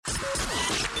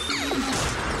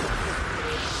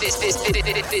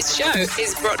This show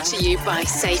is brought to you by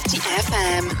Safety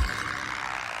FM.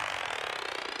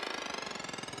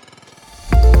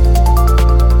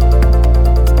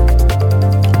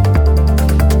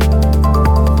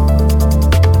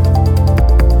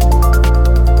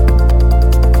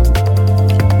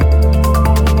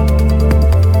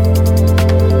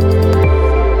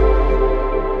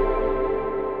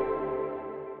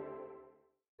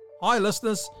 Hi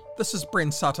listeners, this is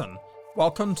Brent Sutton.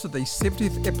 Welcome to the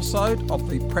 70th episode of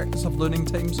the Practice of Learning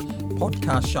Teams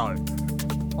podcast show.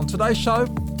 On today's show,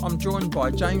 I'm joined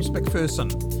by James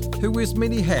MacPherson, who wears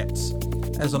many hats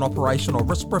as an operational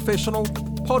risk professional,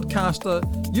 podcaster,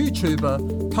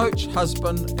 YouTuber, coach,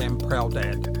 husband, and proud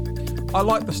dad. I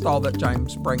like the style that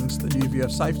James brings to the new view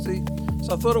of safety,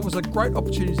 so I thought it was a great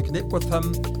opportunity to connect with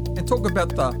him and talk about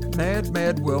the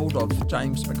mad world of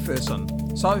James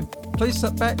MacPherson. So please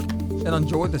sit back and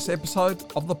enjoy this episode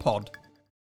of the pod.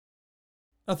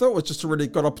 I thought it was just a really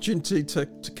good opportunity to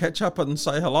catch up and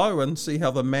say hello and see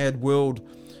how the mad world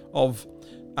of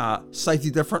Safety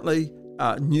Differently,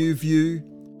 New View,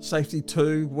 Safety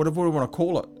 2, whatever we want to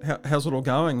call it, how's it all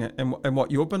going and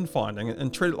what you've been finding,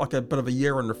 and treat it like a bit of a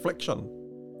year in reflection.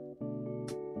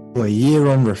 Well, a year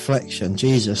on reflection,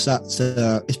 Jesus, that's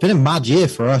it's been a mad year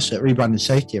for us at Rebranded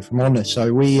Safety, if I'm honest.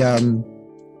 So we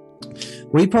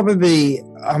probably,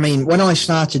 I mean, when I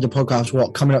started the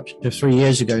podcast, coming up to 3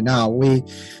 years ago now, I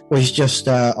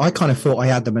kind of thought I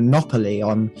had the monopoly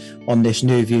on this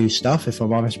new view stuff, if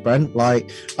I'm honest, Brent. Like,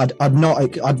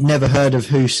 I'd never heard of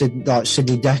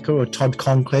Sidney Decker or Todd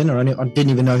Conklin or any, I didn't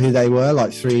even know who they were,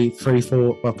 like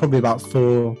probably about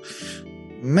 4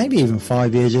 or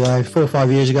 5 years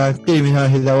ago, didn't even know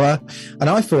who they were. And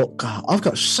I thought, God, I've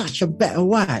got such a better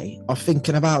way of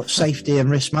thinking about safety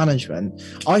and risk management.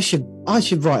 I should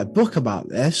write a book about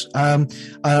this, or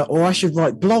I should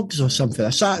write blogs or something.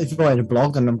 I started writing a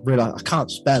blog and I realized I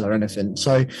can't spell or anything.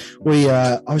 So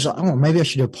I was like, oh, maybe I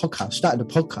should do a podcast. Started a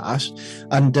podcast,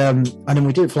 and then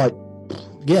we did it for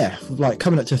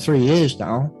coming up to 3 years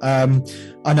now.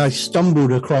 And I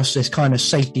stumbled across this kind of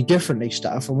Safety Differently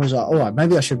stuff and was like, all right,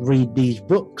 maybe I should read these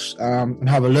books and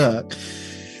have a look.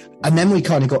 And then we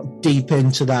kind of got deep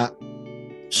into that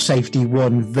Safety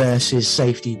 1 versus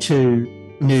Safety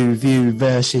 2, new view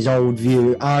versus old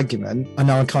view argument.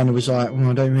 And I kind of was like,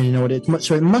 I don't really know what it is.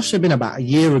 So it must have been about a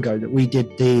year ago that we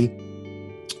did the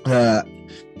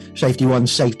Safety 1,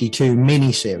 Safety 2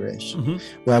 mini-series,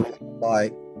 where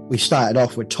we started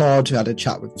off with Todd, we had a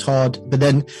chat with Todd, but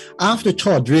then after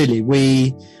Todd, really,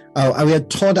 we had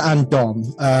Todd and Dom,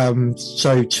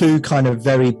 so two kind of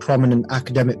very prominent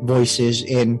academic voices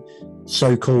in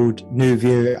so-called new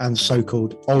view and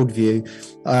so-called old view.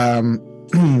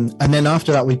 And then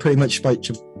after that, we pretty much spoke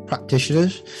to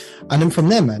practitioners. And then from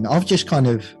there, man, I've just kind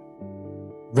of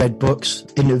read books,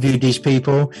 interviewed these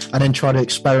people, and then try to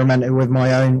experiment it with in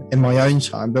my own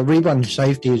time. But Rebranded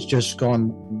Safety has just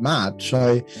gone mad.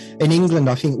 So in England,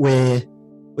 I think we're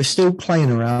still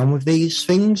playing around with these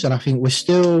things, and I think we're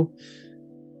still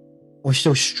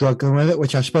struggling with it,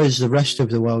 which I suppose the rest of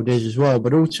the world is as well.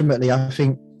 But ultimately, I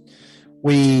think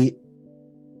we're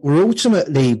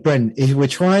ultimately, Brent, is we're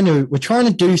trying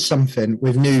to do something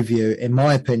with New View, in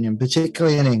my opinion,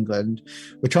 particularly in England.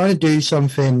 Our trying to do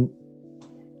something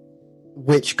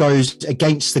which goes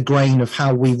against the grain of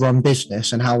how we run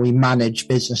business and how we manage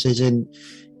businesses in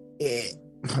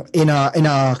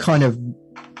our kind of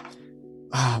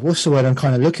what's the word I'm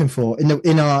kind of looking for,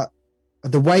 in our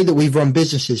the way that we've run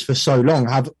businesses for so long.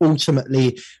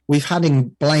 We've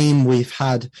had blame, we've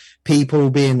had people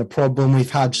being the problem,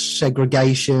 we've had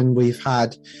segregation, we've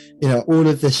had all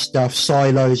of this stuff,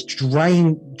 silos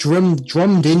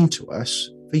drummed into us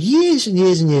for years and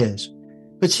years and years.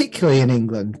 Particularly in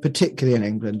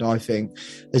England, I think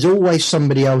there's always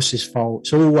somebody else's fault.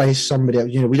 It's always somebody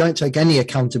else. We don't take any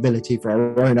accountability for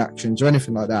our own actions or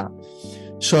anything like that.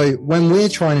 So when we're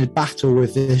trying to battle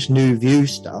with this new view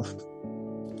stuff,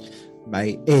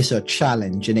 mate, it's a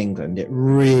challenge in England. It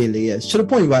really is. To the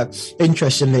point where,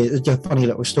 interestingly, it's a funny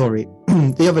little story.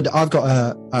 The other day, I've got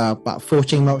a about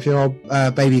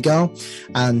 14-month-old baby girl,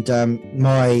 and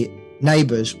my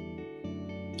neighbours,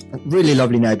 really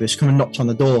lovely neighbours, come and knocked on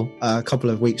the door a couple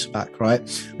of weeks back, right?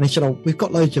 And they said, we've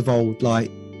got loads of old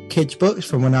kids books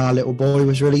from when our little boy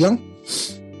was really young,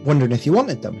 wondering if you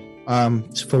wanted them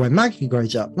for when Maggie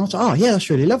grows up. And I was like, oh yeah, that's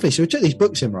really lovely. So we took these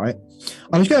books in, right?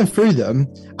 I was going through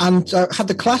them and had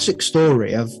the classic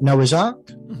story of Noah's Ark,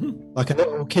 like a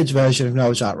little kid's version of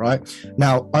Noah's Ark, right?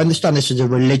 Now, I understand this is a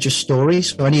religious story,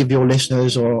 so any of your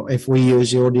listeners, or if we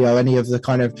use the audio, any of the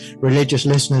kind of religious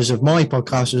listeners of my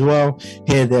podcast as well,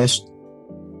 hear this.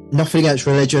 nothing against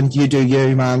religion. You do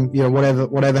you, man. You know,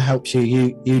 whatever helps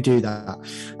you, you do that.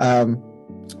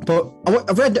 But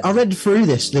I read through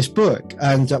this book,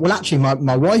 and well, actually,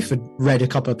 my wife had read a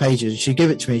couple of pages. She gave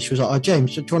it to me. She was like, "Oh,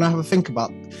 James, do you want to have a think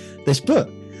about this book?"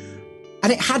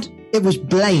 And it was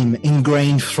blame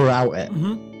ingrained throughout it,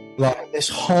 like this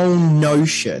whole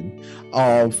notion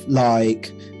of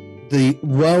like the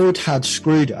world had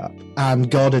screwed up and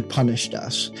God had punished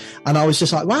us, and I was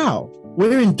just like, wow.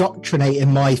 We're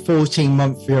indoctrinating my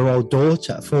 14-month-old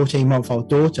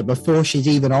daughter before she's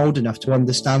even old enough to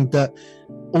understand that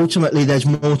ultimately there's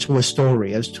more to a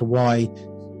story as to why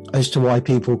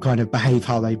people kind of behave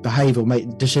how they behave or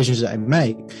make decisions that they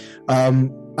make.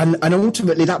 And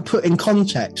ultimately that put in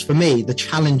context for me the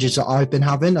challenges that I've been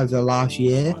having over the last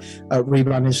year at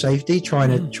Rebranding Safety,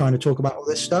 trying to talk about all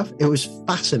this stuff. It was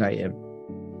fascinating.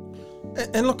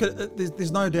 And look,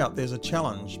 there's no doubt there's a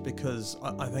challenge, because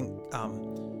I think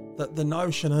that the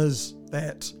notion is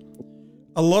that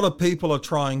a lot of people are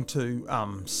trying to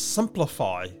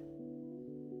simplify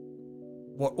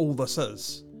what all this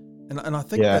is, and I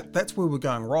think that's where we're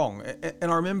going wrong. And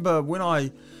I remember when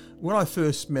I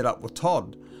first met up with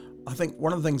Todd, I think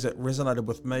one of the things that resonated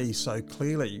with me so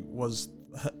clearly was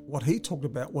what he talked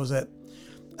about was that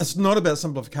it's not about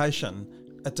simplification.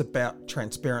 It's about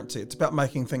transparency. It's about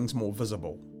making things more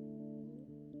visible.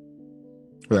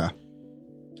 Yeah.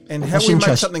 And how we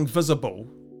make something visible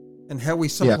and how we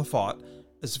simplify it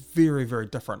is very, very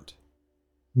different.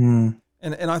 And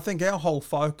I think our whole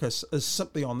focus is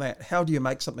simply on that. How do you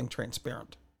make something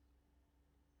transparent?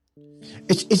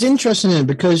 It's interesting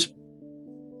because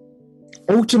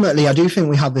ultimately I do think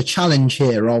we have the challenge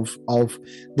here of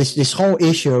this whole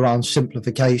issue around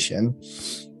simplification.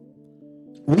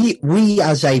 We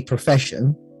as a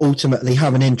profession ultimately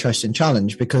have an interesting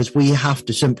challenge because we have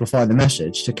to simplify the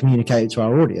message to communicate it to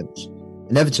our audience.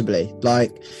 Inevitably,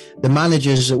 like the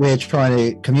managers that we're trying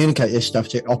to communicate this stuff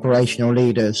to, operational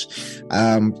leaders,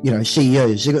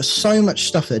 CEOs, they've got so much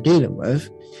stuff they're dealing with,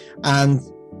 and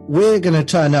we're going to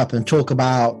turn up and talk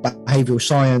about behavioral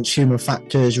science, human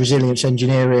factors, resilience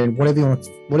engineering, whatever you want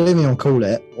to call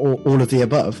it, or all of the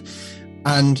above,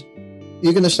 and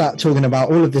you're going to start talking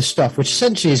about all of this stuff, which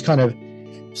essentially is kind of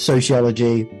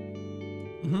sociology,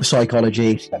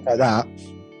 psychology, stuff like that.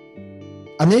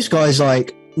 And this guy's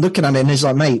like looking at it and he's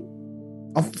like, mate,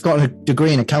 I've got a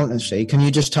degree in accountancy. Can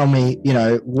you just tell me,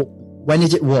 when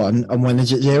is it 1 and when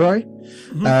is it 0?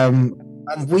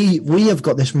 And we have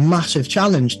got this massive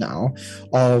challenge now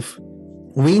of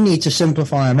we need to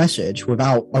simplify our message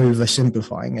without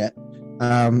oversimplifying it.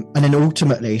 And then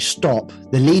ultimately stop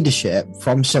the leadership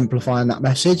from simplifying that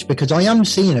message, because I am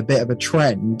seeing a bit of a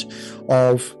trend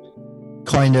of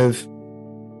kind of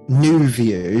new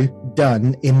view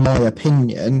done, in my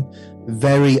opinion,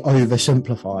 very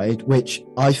oversimplified, which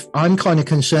I'm kind of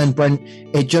concerned, Brent,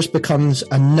 it just becomes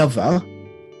another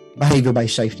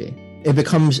behavior-based safety. It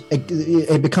becomes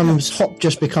HOP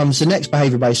just becomes the next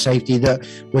behavior-based safety that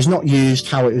was not used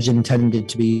how it was intended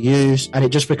to be used, and it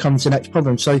just becomes the next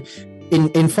problem. So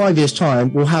in 5 years'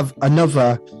 time, we'll have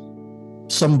another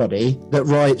somebody that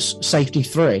writes Safety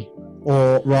 3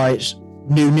 or writes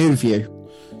New View.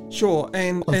 Sure,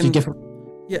 and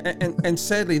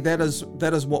sadly, that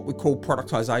is what we call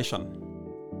productization.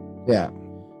 Yeah.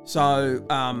 So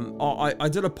I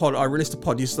did a pod. I released a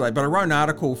pod yesterday, but I wrote an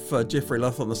article for Jeffrey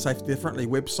Lith on the Safety Differently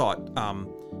website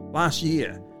last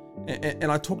year, and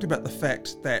I talked about the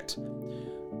fact that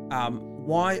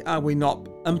why are we not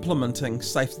implementing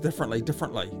safety differently?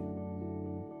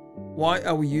 Why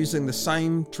are we using the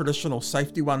same traditional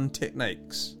safety 1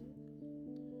 techniques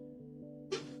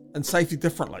and safety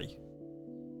differently?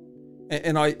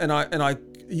 And I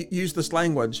use this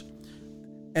language,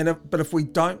 but if we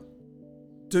don't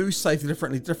do safety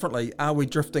differently, are we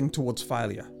drifting towards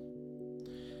failure?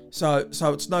 So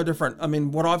it's no different. I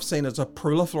mean, what I've seen is a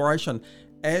proliferation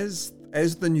as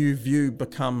the new view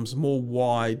becomes more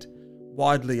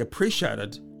widely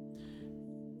appreciated.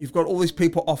 You've got all these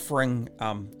people offering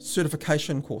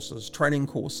certification courses, training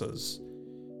courses,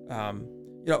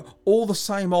 all the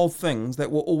same old things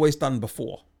that were always done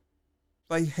before.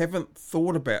 They haven't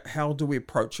thought about how do we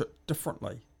approach it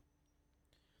differently.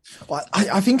 Well,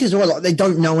 I think as well, like, they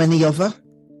don't know any other.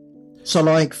 So,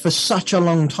 like, for such a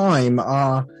long time,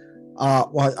 well,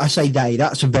 I say they,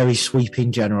 that's a very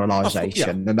sweeping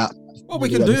generalization. And that, well, we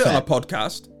can do that on a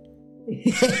podcast.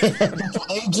 That's what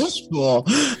they exist for.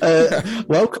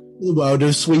 Welcome to the world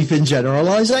of sweeping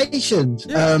generalizations.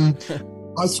 Yeah.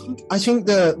 I think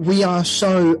that we are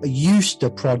so used to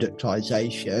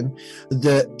productization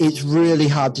that it's really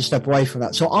hard to step away from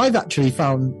that. So I've actually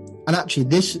found, And actually,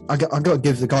 this I got to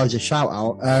give the guys a shout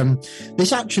out.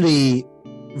 This actually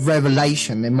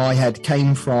revelation in my head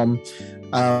came from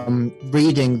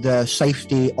reading the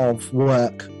Safety of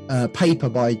Work paper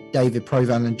by David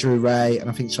Provan and Drew Ray, and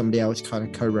I think somebody else kind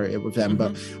of co-wrote it with them.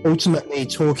 But ultimately,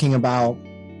 talking about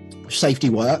safety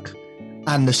work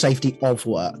and the safety of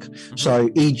work. So,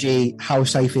 e.g., how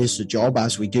safe is the job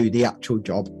as we do the actual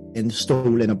job,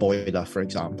 installing a boiler, for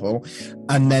example,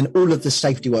 and then all of the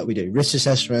safety work we do, risk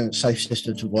assessment, safe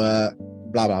systems of work,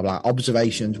 blah, blah, blah,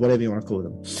 observations, whatever you want to call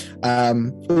them,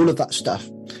 all of that stuff,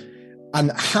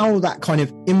 and how that kind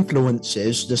of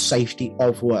influences the safety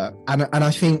of work. And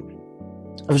I think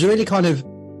it was really kind of,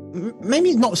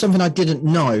 maybe not something I didn't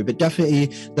know, but definitely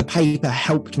the paper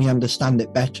helped me understand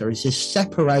it better, is this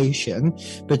separation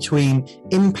between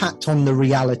impact on the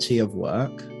reality of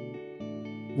work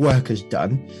has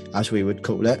done, as we would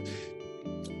call it,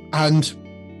 and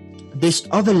this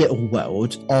other little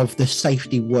world of the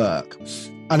safety work.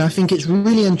 And I think it's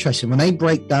really interesting when they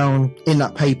break down in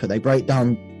that paper, they break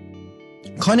down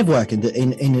kind of work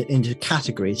into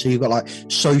categories. So you've got like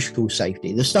social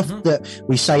safety, the stuff that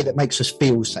we say that makes us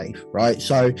feel safe, right?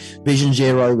 So Vision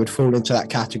Zero would fall into that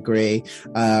category.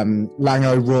 Lang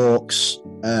O'Rourke's,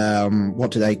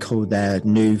 what do they call their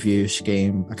new view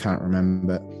scheme? I can't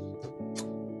remember.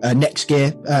 Next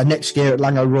gear at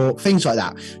Lang O'Rourke, things like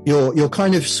that. You're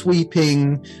kind of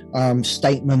sweeping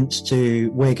statements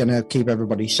to, we're going to keep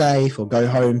everybody safe or go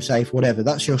home safe, whatever.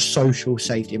 That's your social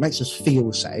safety. It makes us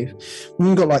feel safe.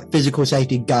 We've got like physical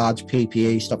safety, guards,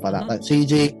 PPE, stuff like that. That's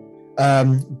easy.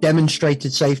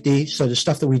 Demonstrated safety. So the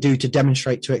stuff that we do to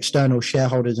demonstrate to external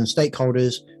shareholders and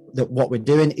stakeholders that what we're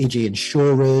doing, e.g.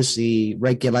 insurers, the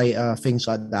regulator, things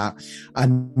like that.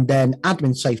 And then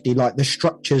admin safety, like the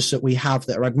structures that we have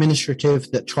that are administrative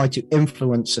that try to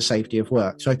influence the safety of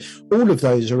work. So all of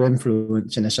those are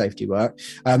influencing the safety work,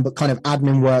 but kind of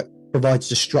admin work provides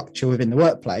the structure within the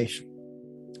workplace.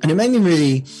 And it made me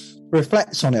really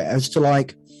reflect on it as to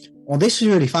like, well, this is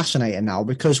really fascinating now,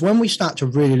 because when we start to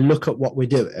really look at what we're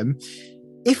doing,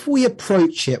 if we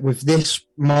approach it with this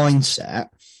mindset,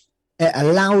 it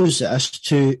allows us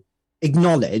to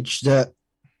acknowledge that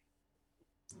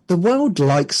the world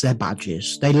likes their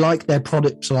badges. They like their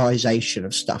productization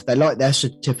of stuff. They like their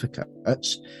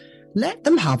certificates. Let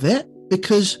them have it,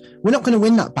 because we're not going to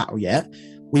win that battle yet.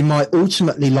 We might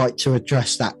ultimately like to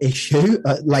address that issue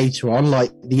later on,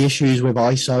 like the issues with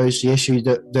ISOs, the issue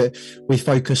that we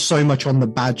focus so much on the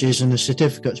badges and the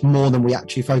certificates more than we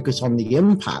actually focus on the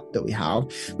impact that we have.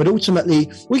 But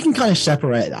ultimately, we can kind of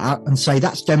separate that and say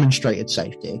that's demonstrated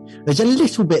safety. There's a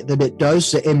little bit that it does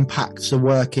that impacts the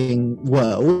working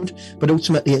world, but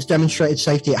ultimately it's demonstrated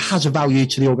safety. It has a value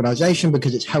to the organization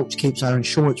because it helps keeps our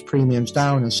insurance premiums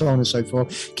down and so on and so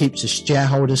forth, keeps the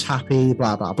shareholders happy,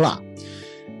 blah, blah, blah.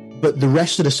 But the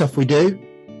rest of the stuff we do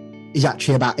is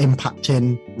actually about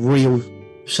impacting real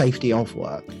safety of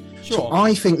work. Sure. So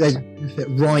I think there's a benefit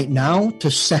right now to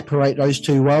separate those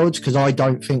two worlds, because I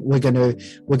don't think we're going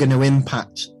to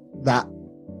impact that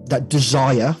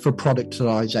desire for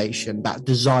productization, that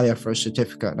desire for a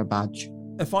certificate and a badge.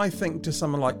 If I think to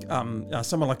someone like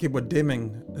Edward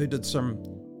Deming, who did some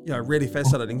really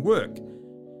fascinating work,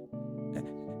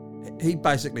 he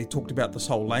basically talked about this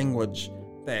whole language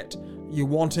that you're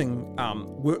wanting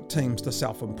work teams to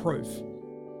self-improve.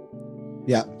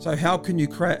 Yeah. So how can you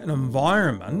create an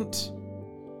environment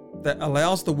that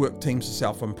allows the work teams to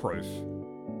self-improve?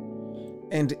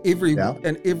 And every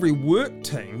work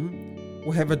team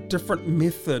will have a different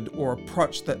method or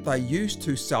approach that they use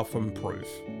to self-improve.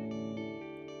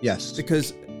 Yes.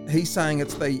 Because he's saying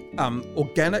it's the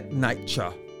organic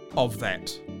nature of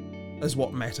that is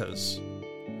what matters,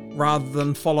 rather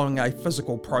than following a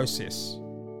physical process.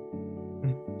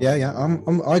 Yeah,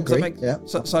 I agree.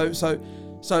 So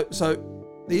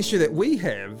the issue that we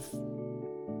have,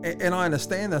 and I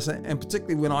understand this, and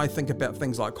particularly when I think about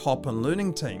things like HOP and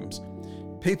learning teams,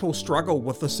 people struggle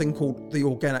with this thing called the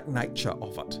organic nature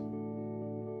of it.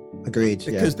 Agreed.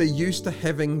 Because they're used to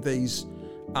having these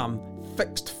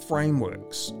fixed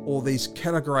frameworks or these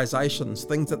categorizations,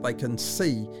 things that they can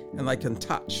see and they can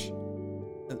touch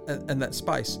in that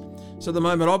space. So at the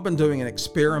moment, I've been doing an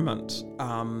experiment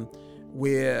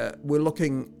where we're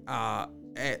looking at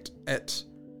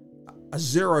a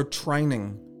zero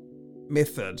training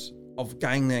method of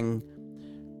gaining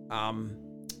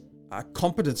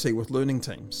competency with learning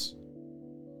teams.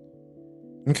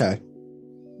 Okay.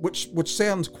 Which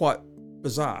sounds quite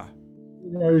bizarre.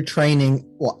 No training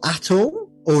at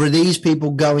all? Or are these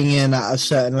people going in at a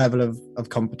certain level of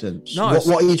competence? No.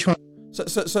 What are you trying?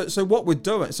 So what we're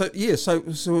doing, so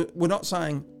we're not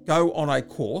saying go on a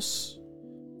course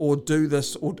or do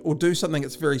this, or do something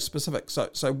that's very specific.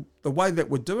 So the way that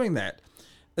we're doing that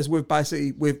is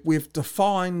we've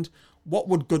defined what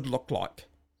would good look like.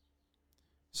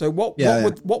 So what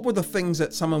would the things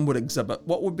that someone would exhibit?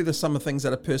 What would be some of the things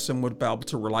that a person would be able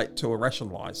to relate to or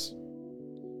rationalize?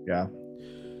 Yeah.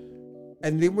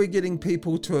 And then we're getting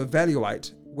people to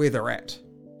evaluate where they're at.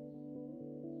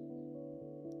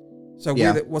 So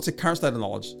what's the current state of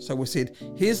knowledge? So we said,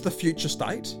 here's the future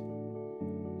state.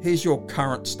 Here's your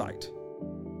current state.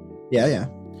 Yeah.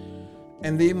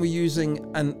 And then we're using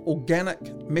an organic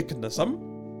mechanism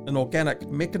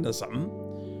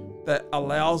that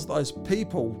allows those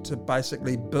people to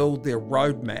basically build their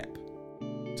roadmap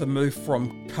to move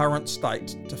from current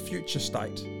state to future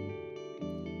state.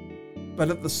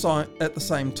 But at the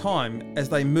same time, as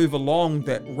they move along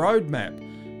that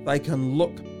roadmap, they can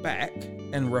look back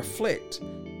and reflect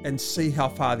and see how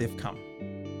far they've come.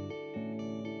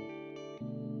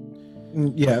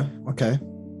 Yeah, okay.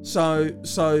 So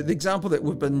the example that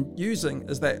we've been using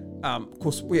is that, of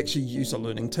course, we actually use a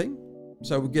learning team.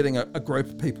 So we're getting a group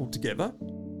of people together,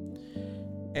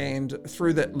 and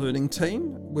through that learning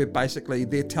team,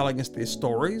 they're telling us their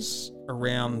stories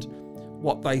around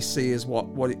what they see as what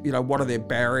are their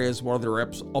barriers, what are their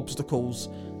obstacles,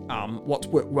 what's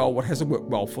worked well, what hasn't worked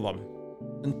well for them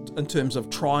in terms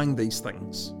of trying these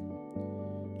things.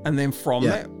 And then from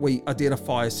that, we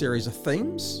identify a series of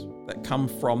themes that come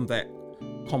from that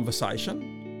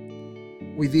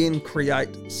conversation. We then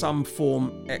create some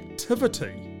form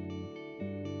activity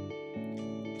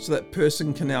so that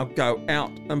person can now go out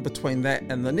in between that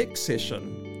and the next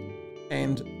session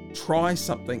and try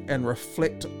something and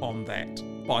reflect on that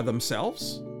by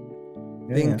themselves.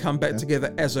 Then come back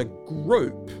together as a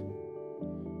group,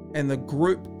 and the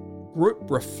group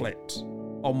reflect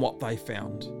on what they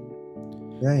found.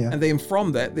 And then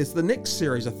from that, there's the next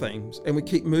series of themes, and we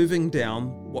keep moving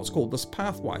down what's called this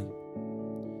pathway.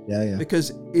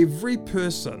 Because every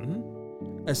person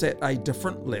is at a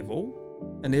different level,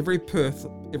 and every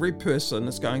person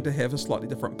is going to have a slightly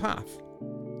different path.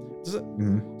 So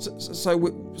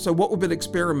what we've been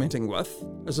experimenting with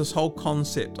is this whole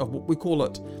concept of what we call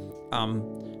it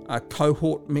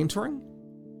cohort mentoring.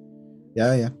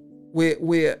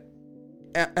 Where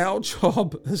our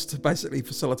job is to basically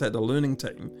facilitate a learning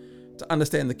team to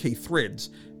understand the key threads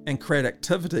and create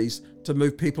activities to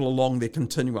move people along their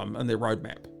continuum and their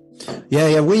roadmap.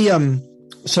 We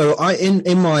so I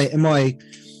in my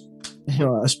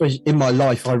I suppose in my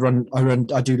life I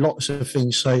do lots of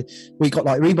things. So we got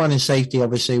like Rebranding Safety,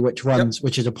 obviously, which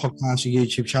is a podcast, a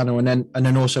YouTube channel, and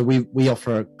then also we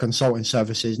offer consulting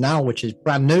services now, which is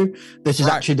brand new. This is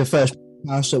actually the first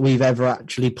podcast that we've ever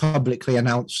actually publicly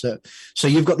announced it. So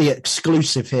you've got the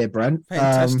exclusive here, Brent.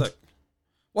 Fantastic.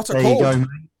 What's it called? There you go, mate.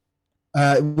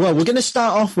 Well, we're going to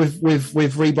start off with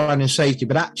Rebranding Safety,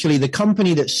 but actually the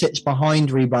company that sits behind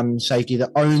Rebranding Safety, that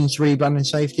owns Rebranding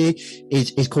Safety,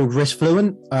 is called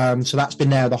Riskfluent. So that's been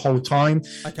there the whole time.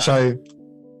 Okay. So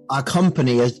our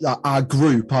company, our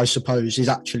group, I suppose, is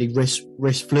actually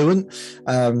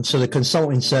Riskfluent. So the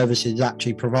consulting service is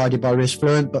actually provided by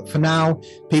Riskfluent, but for now,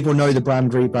 people know the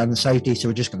brand Rebranding Safety, so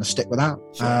we're just going to stick with that.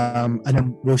 Sure. And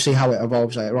then we'll see how it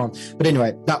evolves later on. But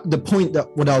anyway, the point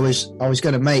that what I was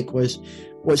going to make was,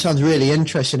 what sounds really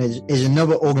interesting is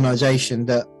another organization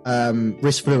that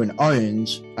Riskfluent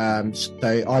owns.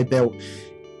 So I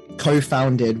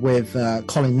co-founded with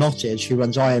Colin Nottage, who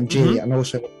runs IMG, and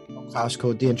also podcast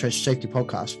called the Interest Safety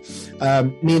Podcast.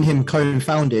 Me and him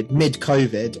co-founded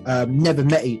mid-COVID, never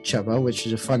met each other, which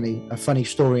is a funny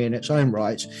story in its own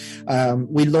right.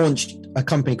 We launched a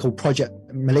company called Project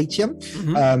Militium.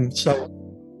 So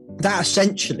that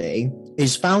essentially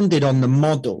is founded on the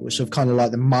models of kind of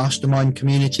like the mastermind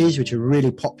communities, which are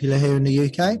really popular here in the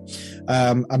UK,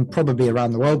 and probably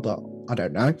around the world, but I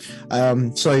don't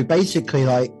know. So basically,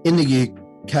 like in the UK,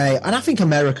 and I think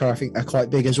America, I think they're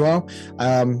quite big as well.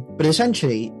 But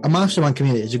essentially, a mastermind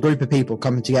community is a group of people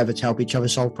coming together to help each other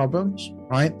solve problems,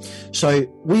 right? So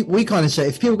we kind of say,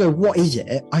 if people go, what is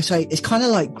it? I say, it's kind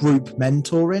of like group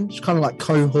mentoring. It's kind of like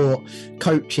cohort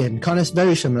coaching, kind of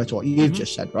very similar to what you've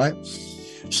just said, right?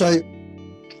 So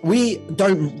we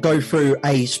don't go through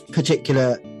a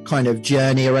particular kind of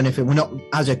journey or anything. We're not,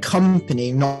 as a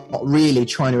company, not really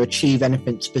trying to achieve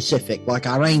anything specific. Like,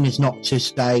 our aim is not to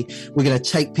say we're going to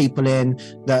take people in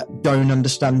that don't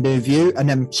understand New View and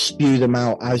then spew them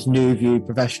out as New View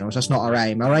professionals. That's not our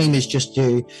aim. Our aim is just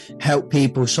to help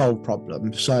people solve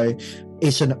problems. So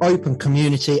it's an open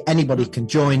community. Anybody can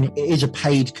join. It is a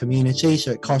paid community,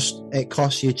 so it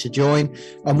costs you to join.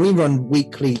 And we run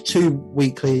two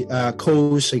weekly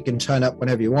calls, so you can turn up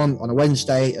whenever you want on a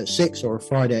Wednesday at 6 or a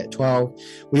Friday at 12.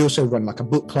 We also run like a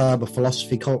book club, a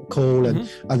philosophy call, and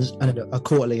a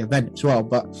quarterly event as well.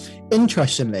 But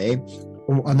interestingly,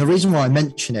 and the reason why I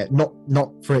mention it,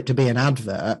 not for it to be an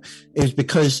advert, is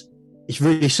because it's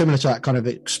really similar to that kind of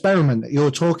experiment that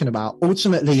you're talking about.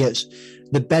 Ultimately, it's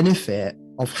the benefit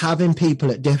of having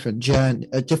people at different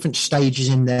stages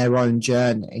in their own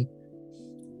journey.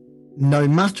 No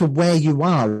matter where you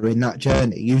are in that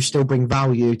journey, you still bring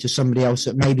value to somebody else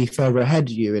that may be further ahead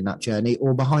of you in that journey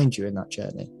or behind you in that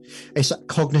journey. It's that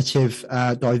cognitive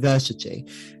diversity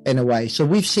in a way. So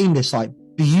we've seen this like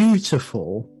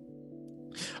beautiful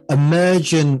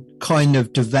emergent kind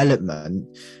of development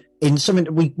in something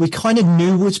that we kind of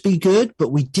knew would be good, but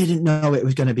we didn't know it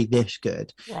was going to be this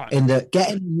good. Right. In that,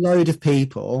 getting a load of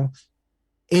people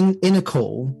in a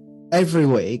call every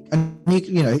week, and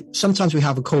you know, sometimes we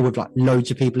have a call with like loads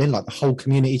of people in, like the whole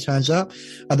community turns up.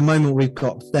 At the moment, we've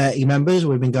got 30 members.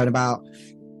 We've been going about,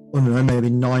 I don't know, maybe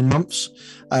 9 months.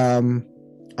 I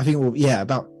think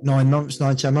about 9 months,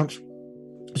 10 months.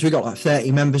 So we've got like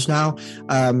 30 members now,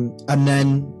 and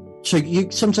then. So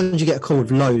sometimes you get a call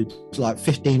with loads, like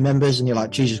 15 members, and you're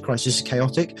like, Jesus Christ, this is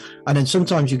chaotic. And then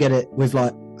sometimes you get it with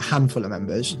like a handful of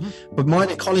members. Mm-hmm. But mine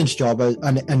and Colin's job,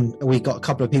 and we got a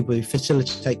couple of people who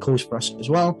facilitate calls for us as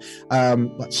well.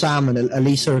 Like Sam and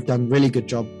Elisa have done a really good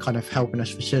job kind of helping us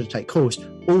facilitate calls.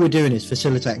 All we're doing is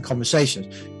facilitating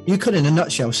conversations. You could, in a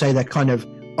nutshell, say they're kind of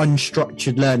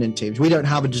unstructured learning teams. We don't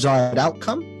have a desired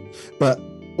outcome, but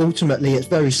ultimately it's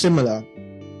very similar.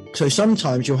 So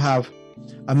sometimes you'll have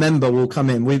a member will come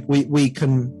in.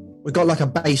 We've got like a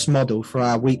base model for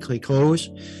our weekly calls.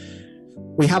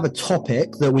 We have a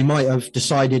topic that we might have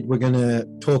decided we're going to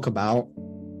talk about,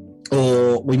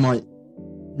 or we might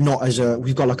not.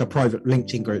 We've got like a private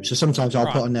LinkedIn group. So sometimes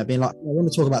I'll put on there being like, I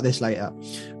want to talk about this later.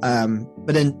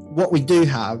 But then what we do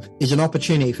have is an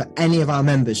opportunity for any of our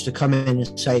members to come in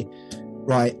and say,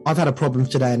 right, I've had a problem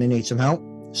today and I need some help.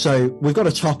 So we've got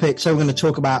a topic. So we're going to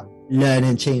talk about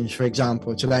learning teams, for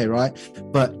example, today, right?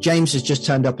 But James has just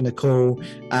turned up in a call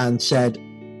and said,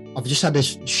 I've just had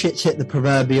this shit hit the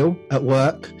proverbial at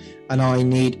work and I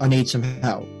need some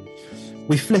help.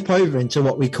 We flip over into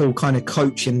what we call kind of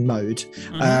coaching mode.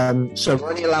 Mm-hmm. So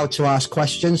we're only allowed to ask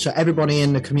questions. So everybody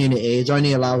in the community is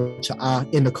only allowed to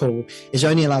in the call is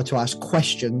only allowed to ask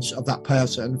questions of that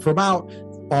person for about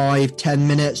 5-10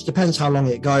 minutes, depends how long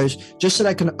it goes, just so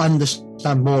they can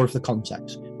understand more of the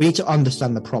context. We need to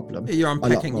understand the problem. You're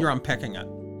unpacking it.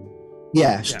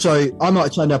 Yeah. So I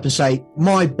might turn up and say,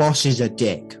 my boss is a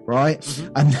dick, right?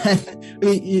 Mm-hmm. And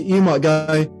then you might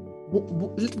go,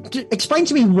 explain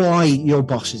to me why your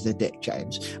boss is a dick,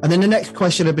 James. And then the next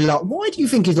question would be like, why do you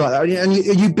think he's like that? And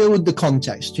you build the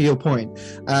context to your point.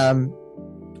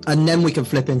 And then we can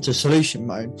flip into solution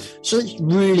mode. So it's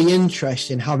really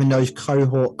interesting having those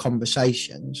cohort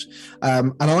conversations.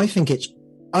 And I think it's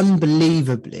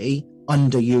unbelievably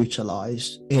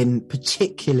underutilized,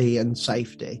 particularly in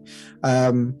safety.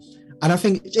 And I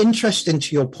think it's interesting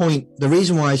to your point. The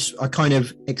reason why I kind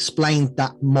of explained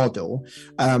that model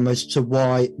as to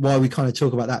why we kind of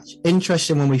talk about that. It's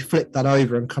interesting when we flip that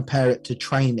over and compare it to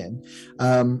training.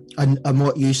 And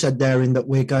what you said there in that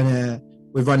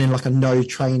we're running like a no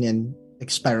training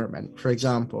experiment, for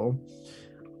example.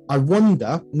 I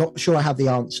wonder, not sure I have the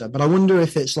answer, but I wonder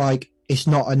if it's like, it's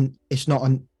not an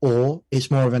or,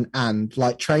 it's more of an and.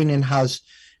 Like training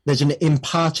there's an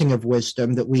imparting of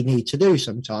wisdom that we need to do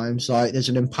sometimes. Like there's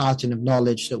an imparting of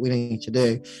knowledge that we need to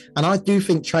do. And I do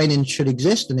think training should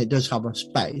exist and it does have a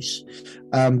space.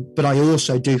 But I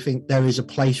also do think there is a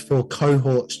place for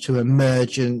cohorts to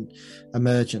emergent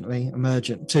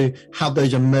to have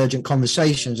those emergent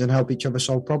conversations and help each other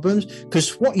solve problems.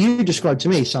 Because what you described to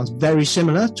me sounds very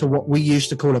similar to what we used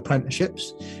to call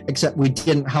apprenticeships, except we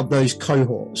didn't have those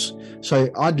cohorts. So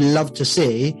I'd love to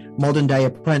see modern day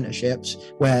apprenticeships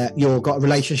where you've got a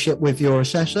relationship with your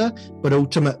assessor, but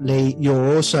ultimately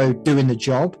you're also doing the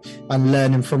job and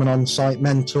learning from an on-site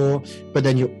mentor, but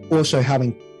then you're also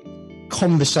having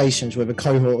conversations with a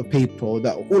cohort of people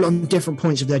that are all on different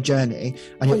points of their journey,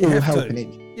 and you're all helping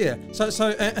each. Yeah.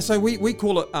 So we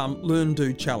call it learn,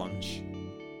 do, challenge.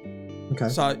 Okay.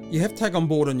 So you have to take on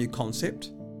board a new concept.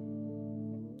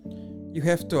 You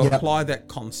have to apply that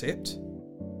concept,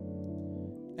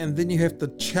 and then you have to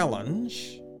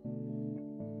challenge.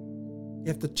 You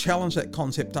have to challenge that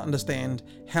concept to understand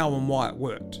how and why it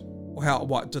worked, or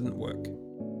why it didn't work.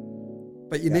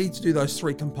 But you need to do those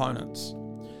three components.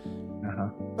 Uh-huh.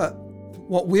 But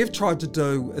what we've tried to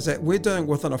do is that we're doing it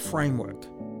within a framework.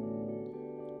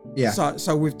 Yeah.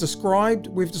 So we've described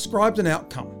an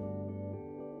outcome,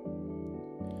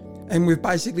 and we've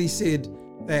basically said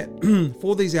that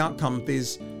for these outcomes,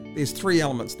 there's three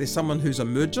elements. There's someone who's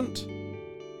emergent,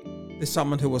 there's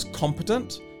someone who is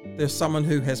competent, there's someone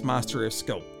who has mastery of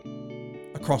skill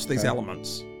across these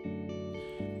elements.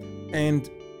 And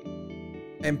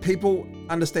people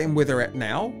understand where they're at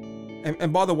now.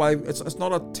 And by the way, it's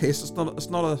not a test,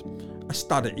 it's not a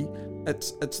study.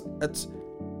 It's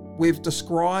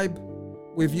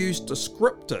we've used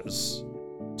descriptors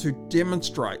to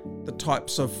demonstrate the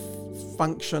types of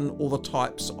function or the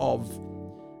types of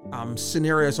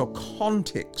scenarios or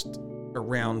context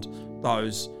around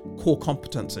those core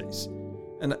competencies,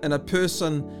 and a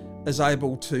person is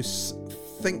able to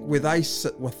think where they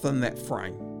sit within that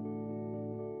frame.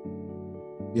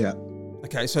 Yeah.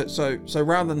 Okay, so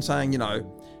rather than saying,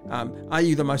 are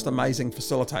you the most amazing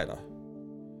facilitator?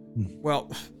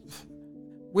 Well,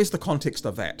 where's the context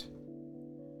of that?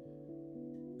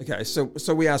 Okay,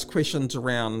 so we ask questions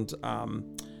around,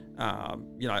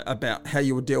 about how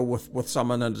you would deal with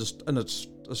someone in a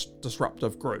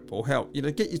disruptive group, or how,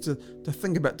 get you to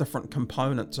think about different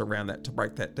components around that to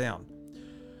break that down.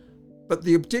 But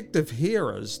the objective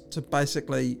here is to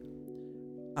basically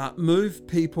move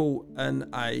people in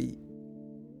a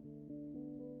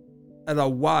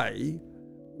way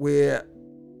where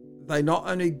they not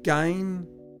only gain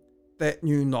that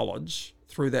new knowledge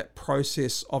through that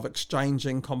process of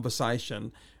exchanging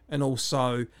conversation and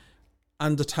also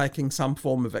undertaking some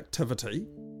form of activity,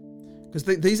 because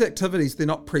these activities, they're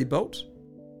not pre-built.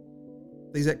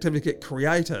 These activities get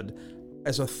created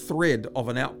as a thread of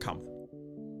an outcome.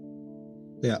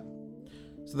 Yeah.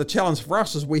 So the challenge for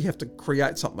us is we have to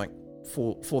create something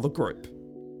for the group,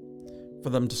 for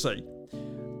them to see.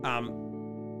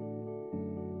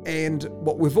 And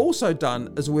what we've also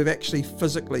done is we've actually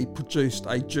physically produced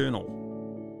a journal.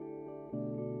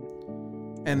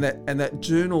 And that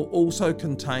journal also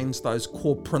contains those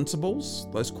core principles,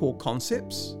 those core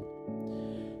concepts.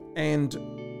 And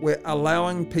we're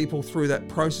allowing people through that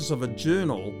process of a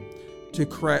journal to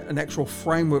create an actual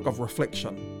framework of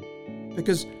reflection.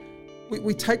 Because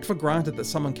we take for granted that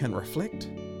someone can reflect.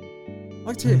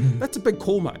 I tell you, that's a big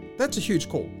call, mate. That's a huge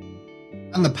call.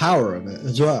 And the power of it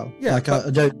as well. Yeah, I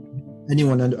don't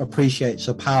anyone appreciates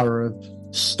the power of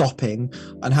stopping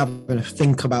and having to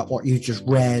think about what you just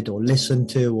read or listened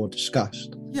to or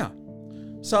discussed. Yeah.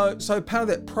 So part of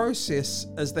that process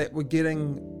is that we're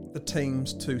getting the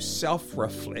teams to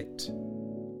self-reflect.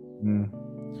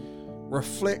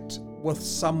 Reflect with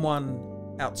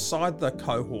someone outside the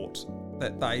cohort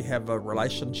that they have a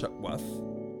relationship with,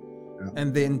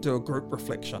 and then do a group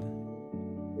reflection.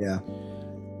 Yeah.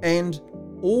 And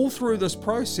all through this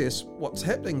process, what's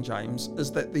happening, James,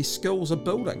 is that these skills are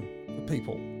building for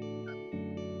people.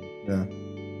 Yeah.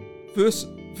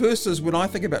 First is when I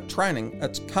think about training,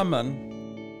 it's come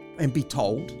in and be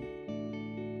told.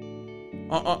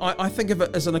 I think of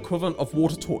it as an equivalent of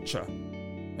water torture.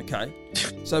 Okay,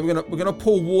 so we're gonna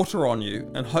pour water on you,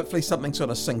 and hopefully something's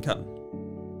gonna sink in.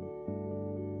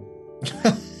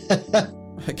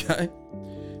 Okay,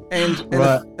 and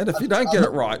if you don't get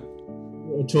it right,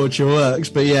 torture works.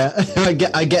 But yeah, I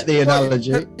get the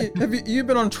analogy. Have you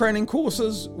been on training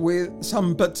courses where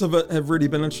some bits of it have really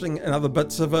been interesting, and other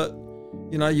bits of it,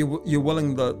 you're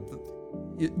willing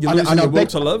you're losing your will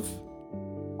to live?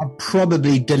 I've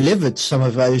probably delivered some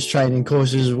of those training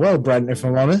courses as well, Brent, if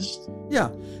I'm honest.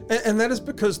 Yeah, and that is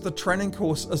because the training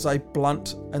course is a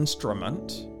blunt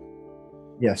instrument.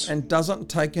 Yes. And doesn't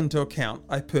take into account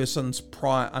a person's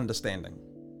prior understanding.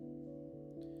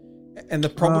 And the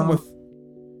problem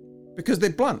because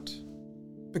they're blunt.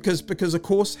 Because a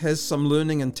course has some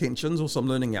learning intentions or some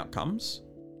learning outcomes.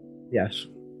 Yes.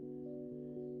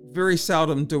 Very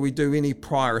seldom do we do any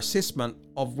prior assessment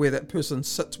of where that person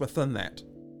sits within that.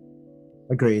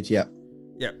 Agreed, yeah.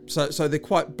 Yeah, so they're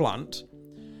quite blunt.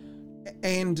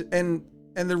 And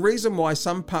the reason why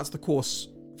some parts of the course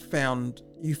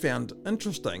you found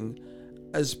interesting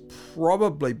is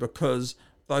probably because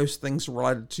those things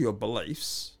related to your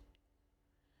beliefs.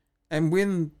 And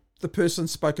when the person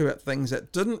spoke about things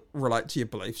that didn't relate to your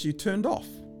beliefs, you turned off.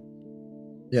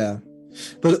 Yeah.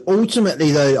 But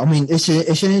ultimately, though, I mean, it's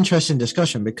an interesting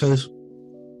discussion, because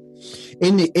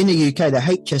in the UK, the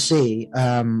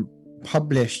HSE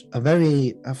published I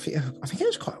think it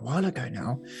was quite a while ago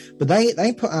now, but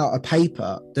they put out a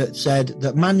paper that said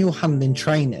that manual handling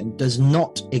training does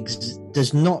not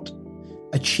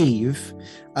achieve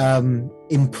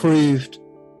improved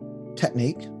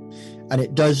technique, and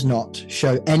it does not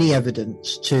show any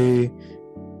evidence to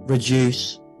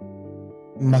reduce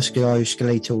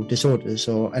musculoskeletal disorders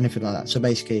or anything like that. So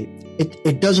basically,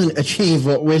 it doesn't achieve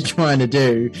what we're trying to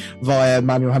do via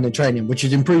manual handling training, which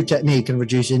is improve technique and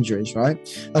reduce injuries, right?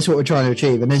 That's what we're trying to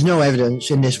achieve. And there's no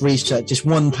evidence in this research, just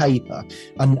one paper,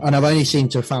 and I've only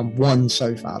seemed to have found one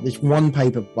so far. There's one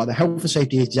paper by the Health and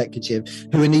Safety Executive,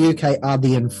 who in the UK are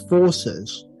the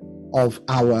enforcers of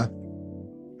our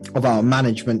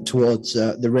management towards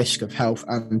the risk of health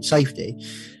and safety.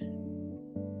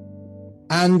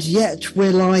 And yet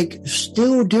we're like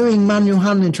still doing manual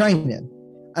handling training.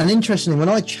 And interestingly, when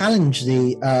I challenged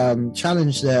an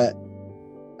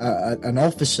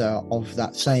officer of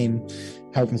that same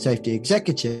health and safety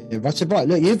executive, I said, right,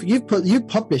 look, you've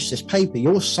published this paper.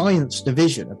 Your science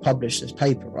division have published this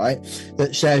paper, right,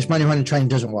 that says manual handling training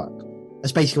doesn't work.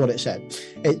 That's basically what it said.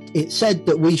 It said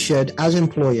that we should, as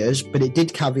employers, but it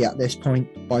did caveat this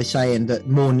point by saying that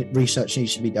more research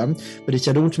needs to be done. But it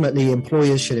said ultimately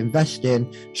employers should invest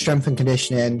in strength and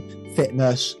conditioning,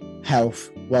 fitness,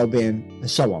 health, well-being, and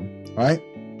so on, right?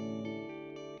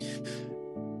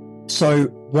 So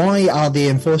why are the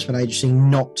enforcement agency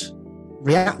not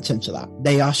reacting to that?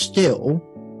 They are still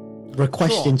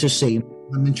requesting to see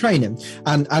in training.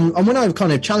 And when I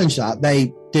kind of challenged that,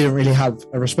 they didn't really have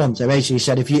a response. They basically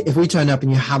said, if we turn up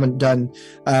and you haven't done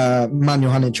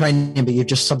manual handling training, but you've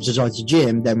just subsidized the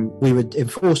gym, then we would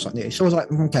enforce on you. So I was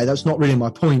like, okay, that's not really my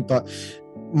point. But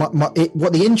what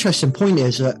the interesting point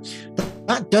is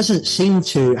that doesn't seem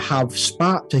to have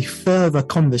sparked a further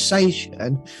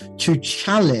conversation to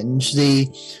challenge the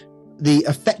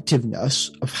effectiveness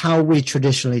of how we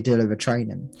traditionally deliver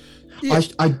training. Yeah.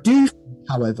 I do,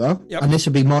 however, and this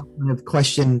would be my kind of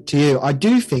question to you, I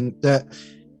do think that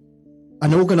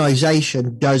an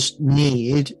organization does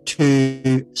need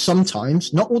to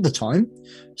sometimes, not all the time,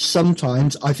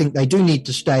 sometimes I think they do need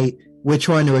to state, we're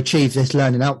trying to achieve this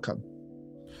learning outcome.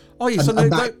 Oh, yeah,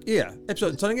 absolutely.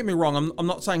 So don't get me wrong, I'm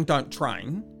not saying don't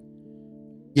train.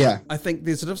 Yeah. I think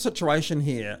there's a situation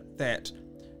here that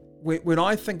when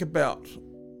I think about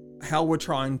how we're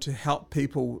trying to help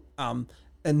people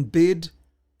embed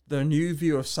the new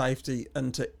view of safety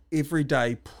into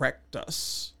everyday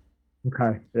practice.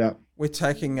 Okay, yeah. We're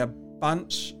taking a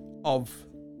bunch of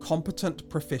competent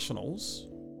professionals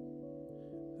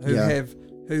who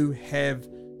have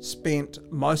spent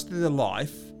most of their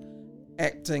life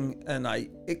acting in a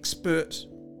expert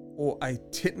or a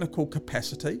technical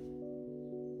capacity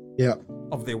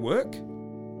of their work,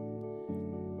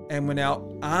 and we're now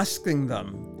asking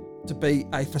them to be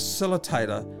a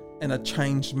facilitator and a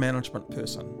change management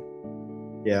person.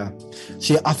 Yeah.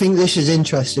 See, I think this is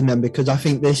interesting then, because I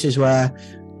think this is where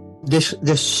this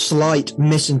slight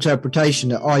misinterpretation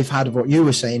that I've had of what you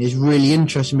were saying is really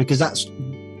interesting, because that's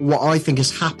what I think has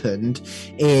happened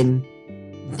in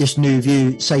this new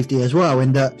view safety as well,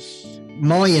 in that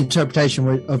my interpretation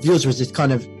of yours was this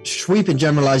kind of sweeping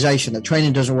generalization that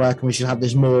training doesn't work and we should have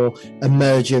this more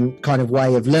emergent kind of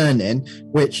way of learning,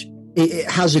 which it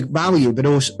has a value, but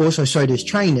also so does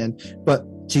training. But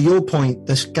to your point,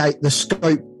 the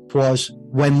scope was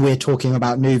when we're talking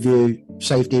about new view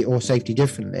safety or safety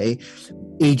differently,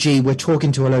 e.g. we're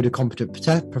talking to a load of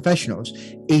competent professionals,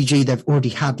 e.g. they've already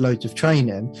had loads of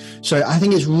training. So I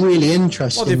think it's really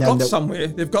interesting. Well,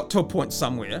 they've got to a point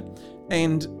somewhere.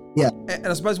 And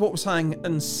I suppose what we're saying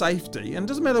in safety, and it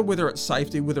doesn't matter whether it's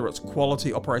safety, whether it's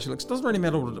quality, operational, it doesn't really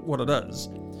matter what it is.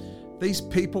 These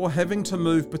people are having to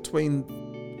move between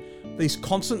these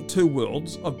constant two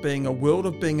worlds of being a world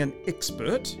of being an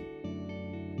expert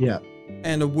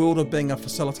and a world of being a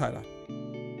facilitator.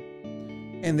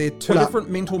 And they're two different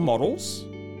mental models.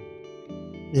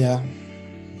 Yeah.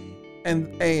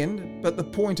 But the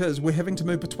point is we're having to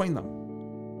move between them.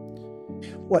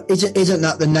 Well, isn't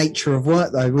that the nature of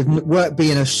work, though? With work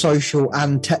being a social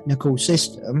and technical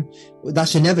system,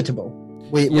 that's inevitable.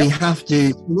 We have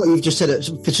to, what you've just said,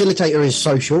 facilitator is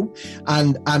social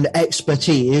and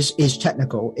expertise is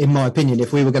technical, in my opinion,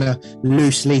 if we were going to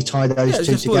loosely tie those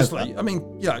two together. Loosely. I mean,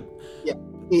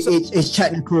 it's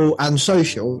technical and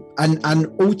social, and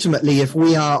ultimately, if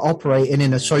we are operating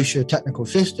in a socio-technical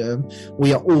system,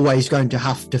 we are always going to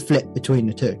have to flip between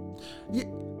the two. Yeah,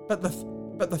 but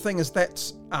the thing is,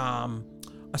 that's I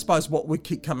suppose what we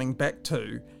keep coming back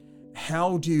to.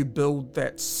 How do you build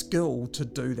that skill to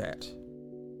do that?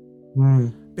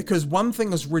 Because one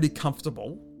thing is really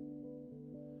comfortable,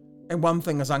 and one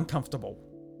thing is uncomfortable.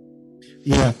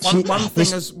 Yeah,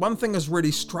 one thing is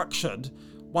really structured.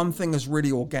 One thing is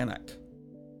really organic.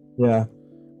 Yeah.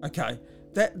 Okay.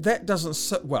 That doesn't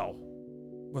sit well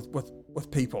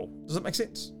with people. Does it make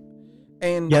sense?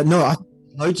 And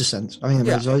loads of sense. I mean, it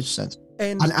makes loads of sense.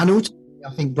 And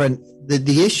I think, Brent,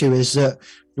 the issue is that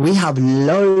we have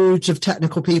loads of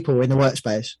technical people in the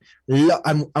workspace,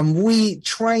 and we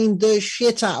train the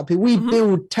shit out of people. We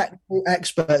build technical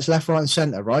experts left, right, and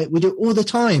center, right? We do it all the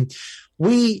time.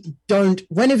 We don't.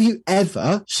 When have you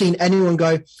ever seen anyone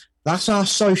go, that's our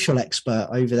social expert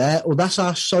over there, or that's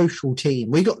our social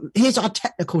team? Here's our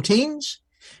technical teams,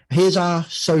 here's our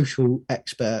social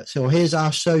experts, or here's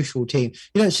our social team.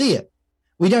 You don't see it.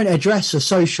 We don't address the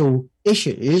social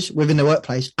issues within the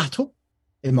workplace at all,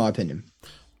 in my opinion.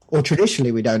 Or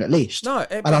traditionally, we don't, at least. No,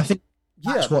 and I think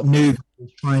that's what New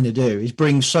is trying to do, is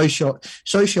bring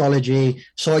sociology,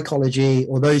 psychology,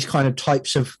 or those kind of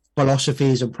types of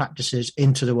philosophies and practices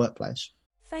into the workplace.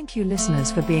 Thank you,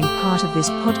 listeners, for being part of this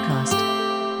podcast.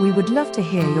 We would love to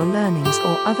hear your learnings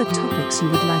or other topics you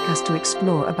would like us to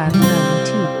explore about learning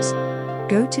teams.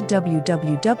 Go to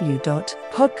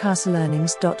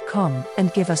www.podcastlearnings.com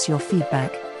and give us your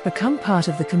feedback. Become part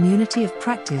of the community of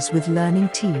practice with learning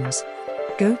teams.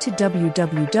 Go to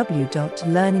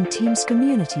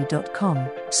www.learningteamscommunity.com.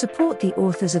 Support the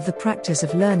authors of The Practice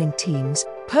of Learning Teams.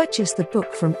 Purchase the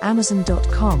book from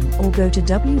Amazon.com or go to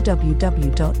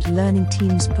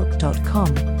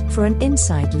www.learningteamsbook.com for an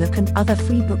inside look and other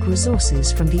free book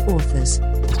resources from the authors.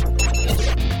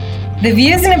 The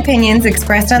views and opinions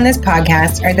expressed on this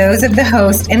podcast are those of the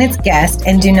host and its guest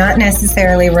and do not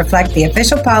necessarily reflect the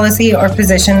official policy or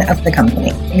position of the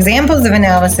company. Examples of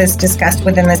analysis discussed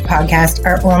within this podcast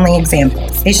are only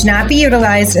examples. They should not be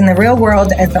utilized in the real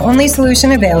world as the only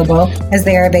solution available, as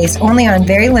they are based only on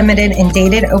very limited and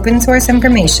dated open source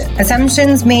information.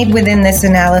 Assumptions made within this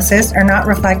analysis are not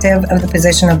reflective of the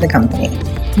position of the company.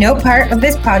 No part of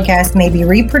this podcast may be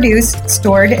reproduced,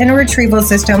 stored in a retrieval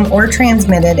system, or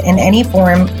transmitted in any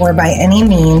form or by any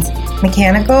means,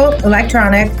 mechanical,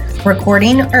 electronic,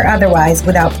 recording, or otherwise,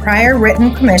 without prior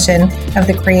written permission of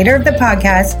the creator of the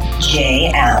podcast,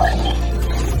 Jay Allen.